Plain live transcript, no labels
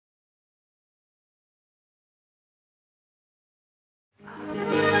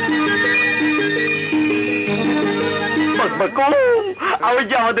ওই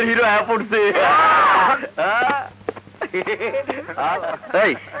যে আমাদের হিরো আয়া পড়ছে।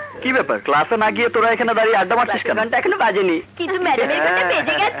 এই কি ব্যাপার, ক্লাসে না গিয়ে তোরা এখানে দাঁড়িয়ে আড্ডা মারছিস কেন? ঘন্টা এখনো বাজেনি, কিন্তু ম্যাডামের ঘন্টা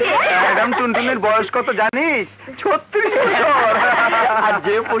বেজে গেছে। ম্যাডাম টুনটুনের বয়স কত জানিস? 36 বছর। আর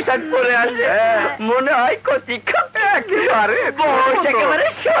যে পোশাক পরে আসে মনে হয় কচি একেবারে বয়স একেবারে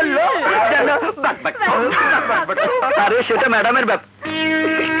 16। আরে সেটা ম্যাডামের ব্যাপার।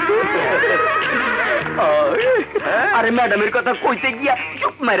 আরে ম্যাডামের কথা কইতে গিয়া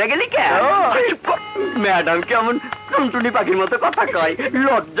চুপ মারা গেলি কেন? ম্যাডাম কেমন টুনটুনি পাখির মতো কথা কয়,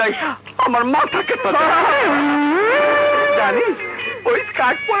 লজ্জায় আমার মাথা কেটে। জানিস ওই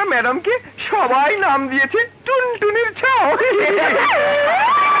স্কার্ট পরা ম্যাডামকে সবাই নাম দিয়েছে টুনটুনির ছাও।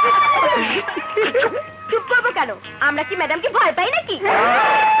 চুপ করবো কেন? আমরা কি ম্যাডামকে ভয় পাই নাকি?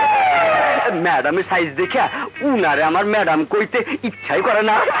 ম্যাডামের সাইজ দেখে উনারে আমার ম্যাডাম কইতে ইচ্ছাই করে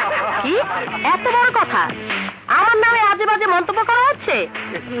না। কি এত বড় কথা আমার নামে আজে বাজে মন্তব্য করা হচ্ছে?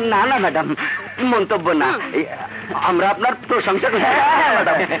 না না ম্যাডাম, মন্তব্য না, আমরা আপনার প্রশংসা করি।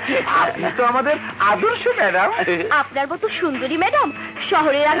 আপনি তো আমাদের আদর্শ ম্যাডাম। আপনার মতো সুন্দরী ম্যাডাম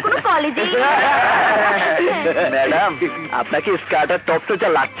শহরের আর কোনো কলেজে। ম্যাডাম আপনাকে স্কার্ট আর টপসে যা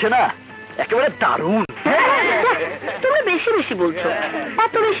লাগছে না, একেবারে দারুণ। তুমি বেশি বেশি বলছো,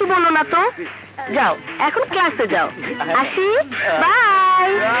 এত বেশি বলো না তো। যাও এখন ক্লাসে যাও, আসি, বাই।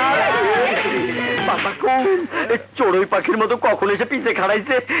 বাবা কোন চড়ুই পাখির মতো কখন এসে পিছে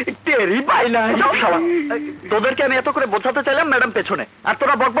খাড়াইছে টেরই পাই না। তোদেরকে আমি এত করে বোঝাতে চাইলাম ম্যাডাম পেছনে, আর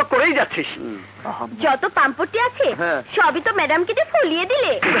তোরা বকবক করেই যাচ্ছিস। যত পাম্পটি আছে সবই তো ম্যাডামকে দিয়ে ফলিয়ে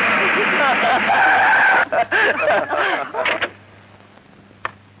দিলে।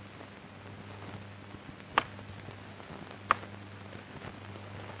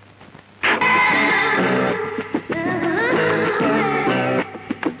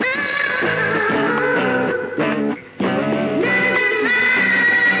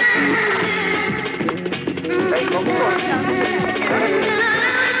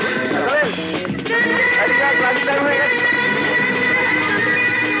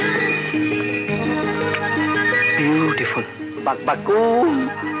 বিউটিফুল। বাক্কু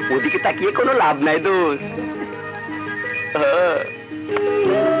ওদিকে তাকিয়ে কোনো লাভ নাই দোস্ত।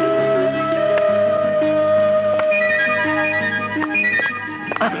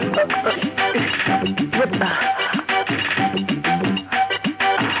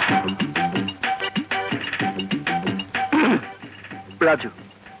 Raju,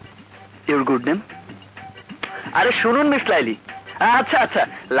 your good name? আরে শুনুন মিস লাইলি। আচ্ছা আচ্ছা,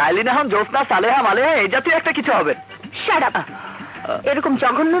 লাইলি না হন জোসনা সালেহা মালেহা এই জাতীয় একটা কিছু হবেন। শাট আপ, এরকম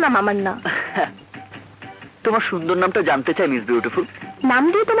জঘন্য নাম আমার না। তোমার সুন্দর নামটা জানতে চাই মিস বিউটিফুল। নাম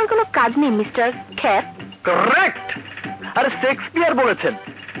দিয়ে তোমার কোনো কাজ নেই মিস্টার খ্যাপ। কারেক্ট। আরে শেক্সপিয়ার বলেছেন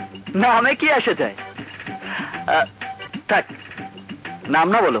নামে কি আসে যায়। থাক, নাম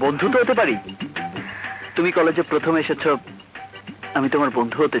না বলো, বন্ধু তো হতে পারি। তুমি কলেজে প্রথম এসেছো, আমি তোমার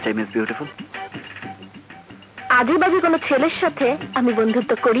বন্ধু হতে চাই মিস বিউটিফুল। আজে বাজে কোনো ছেলের সাথে আমি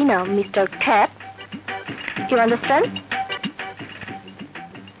বন্ধুত্ব করি না mister খ্যাপ। You understand?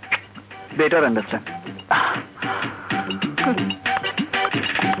 Better understand.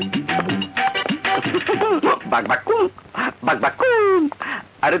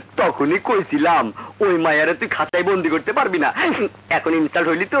 আরে তখনই কইছিলাম ওই মায়ারে তুই খাঁচাই বন্দি করতে পারবি না। এখন ইনস্টল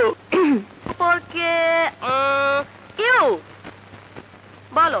হইলি তো।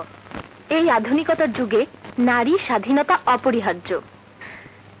 বলো, এই আধুনিকতার যুগে নারী স্বাধীনতা অপরিহার্য।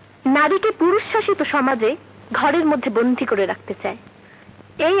 নারীকে পুরুষ শাসিত সমাজে ঘরের মধ্যে বন্দী করে রাখতে চায়।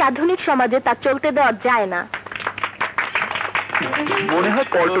 এই আধুনিক সমাজে তা চলতে দেওয়া যায় না। মনে হয়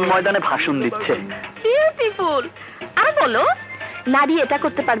পল্টন ময়দানে ভাষণ দিচ্ছে। বিউটিফুল। আর বলো, নারী এটা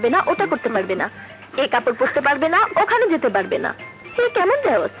করতে পারবে না, ওটা করতে পারবে না, এই কাপড় পরতে পারবে না, ওখানে যেতে পারবে না। কেমন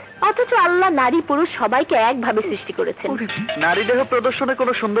দেওয়াজ? অথচ আল্লাহ নারী পুরুষ সবাইকে একভাবে সৃষ্টি করেছেন। নারী দেহ প্রদর্শনে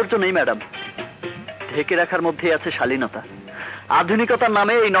কোনো সৌন্দর্য নেই ম্যাডাম, ঢেকে রাখার মধ্যেই আছে শালীনতা। আধুনিকতার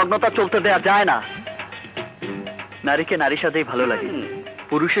নামে এই নগ্নতা চলতে দেয়া যায় না। নারীকে নারী সাজেই ভালো লাগে,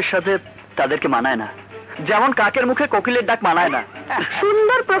 পুরুষের সাজে তাদেরকে মানায় না। যেমন কাকের মুখে কোকিলের ডাক মানায় না।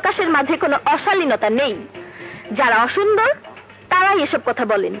 সুন্দর প্রকাশের মাঝে কোনো অশালীনতা নেই। যারা অসুন্দর তারাই এসব কথা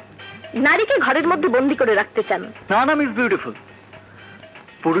বলেন, নারীকে ঘরের মধ্যে বন্দী করে রাখতে চান। না না মিস বিউটিফুল,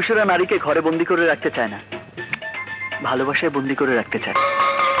 পুরুষেরা নারীকে ঘরে বন্দী করে রাখতে চায় না, ভালোবাসায় বন্দী করে রাখতে চায়।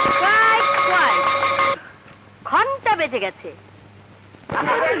 ঘন্টা বেজে গেছে।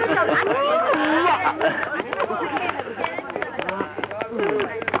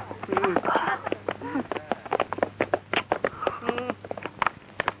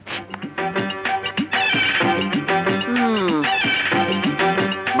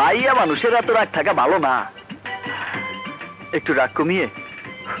 মাইয়া মানুষের এত রাগ থাকা ভালো না। একটু রাগ কমিয়ে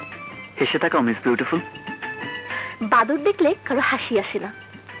হেসে তাকাও মিস বিউটিফুল। বাদর দেখলে কারো হাসি আসে না,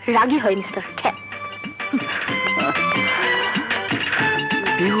 রাগী হয় মিস্টার খ্যাপ।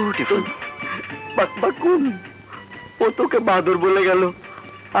 বিউটিফুল। বাকুন, ও তোকে বাদর বলে গেল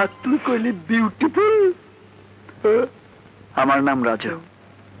আর তুই কইলি বিউটিফুল। আমার নাম রাজু।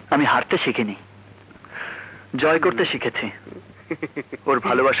 আমি হারতে শিখিনি, জয় করতে শিখেছি। ওর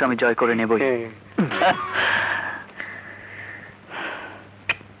ভালোবাসা আমি জয় করে নেবই।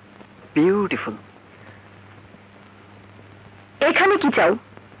 বিউটিফুল। এখানে কি চাও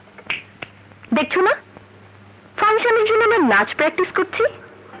দেখছো না? ফাংশনের জন্য আমরা নাচ প্র্যাকটিস করছি।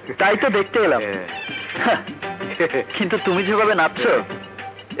 তাই তো দেখতে এলাম। কিন্তু তুমি যেভাবে নাচছো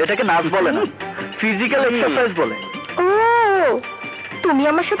এটাকে নাচ বলে না, ফিজিক্যাল এক্সারসাইজ বলে। ও, তুমি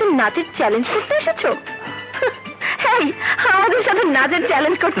আমার সাথে নাচের চ্যালেঞ্জ করতে এসেছো? এই, আমাদের সাথে নাচের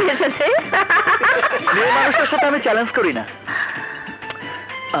চ্যালেঞ্জ করতে এসেছে। মেয়ে মানুষের সাথে আমি চ্যালেঞ্জ করি না।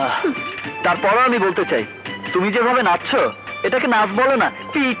 তারপরও আমি বলতে চাই, তুমি যেভাবে নাচছো এটাকে নাচ বলে না,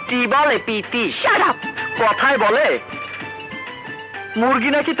 পিটি বলে। পিটি। Shut up. কথায় বলে মুরগি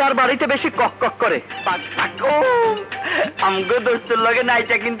নাকি তার বাড়িতে বেশি কক কক করে। আমগো দোস্তের লগে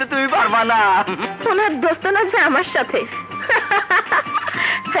নাইচা কিন্তু তুমি পারবা না। ওনার দোস্ত নাচবে আমার সাথে।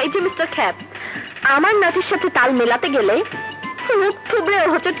 এই যে মিস্টার খ্যাপ, আমার নাচের সাথে তাল মেলাতে গেলে মুখ থুবড়ে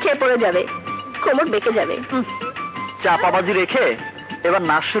হোঁচট খেয়ে পড়ে যাবে, কোমর বেঁকে যাবে। চাপাবাজি রেখে এবার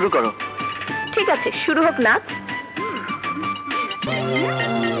নাচ শুরু করো। ঠিক আছে, শুরু হোক নাচ।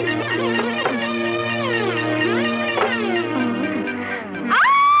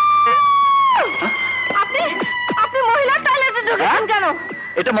 আপনি মহিলা টয়লেটে ঢুকেছেন কেন?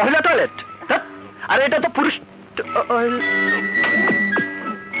 এটা মহিলা টয়লেট? আর এটা তো পুরুষ।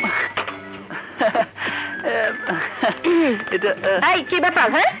 এই কি ব্যাপার?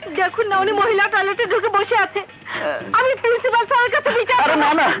 হ্যাঁ, দেখুন না উনি মহিলা টয়লেটে ঢুকে বসে আছে। আমি প্রিন্সিপাল স্যারের কাছে বিচার। আরে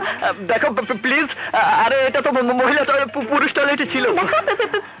না না, দেখো প্লিজ। আরে এটা তো মহিলা টয়লেট, পুরুষ টয়লেটে ছিল।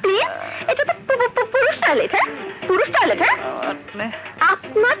 প্লিজ, এটা তো পুরুষ টয়লেট। হ্যাঁ, পুরুষ টয়লেট। হ্যাঁ,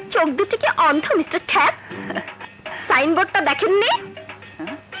 আপনার চোখ দুটি কি অন্ধ মিস্টার খ্যাপ? সাইনবোর্ডটা দেখেননি?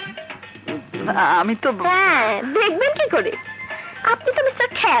 আমি তো। হ্যাঁ, দেখবেন কি করে? আপনি তো মিস্টার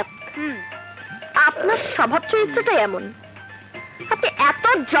খ্যাপ। আপনার স্বভাব চরিত্রটা এমন। আপনি এত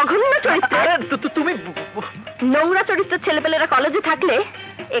জঘন্য চরিত্র। তুমি নোংরা চরিত্রের ছেলেপেলেরা কলেজে থাকলে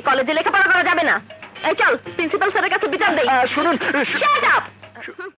এই কলেজে লেখাপড়া করা যাবে না। এই চল, প্রিন্সিপাল স্যারের কাছে বিচার দেই। শুনুন। Shut up.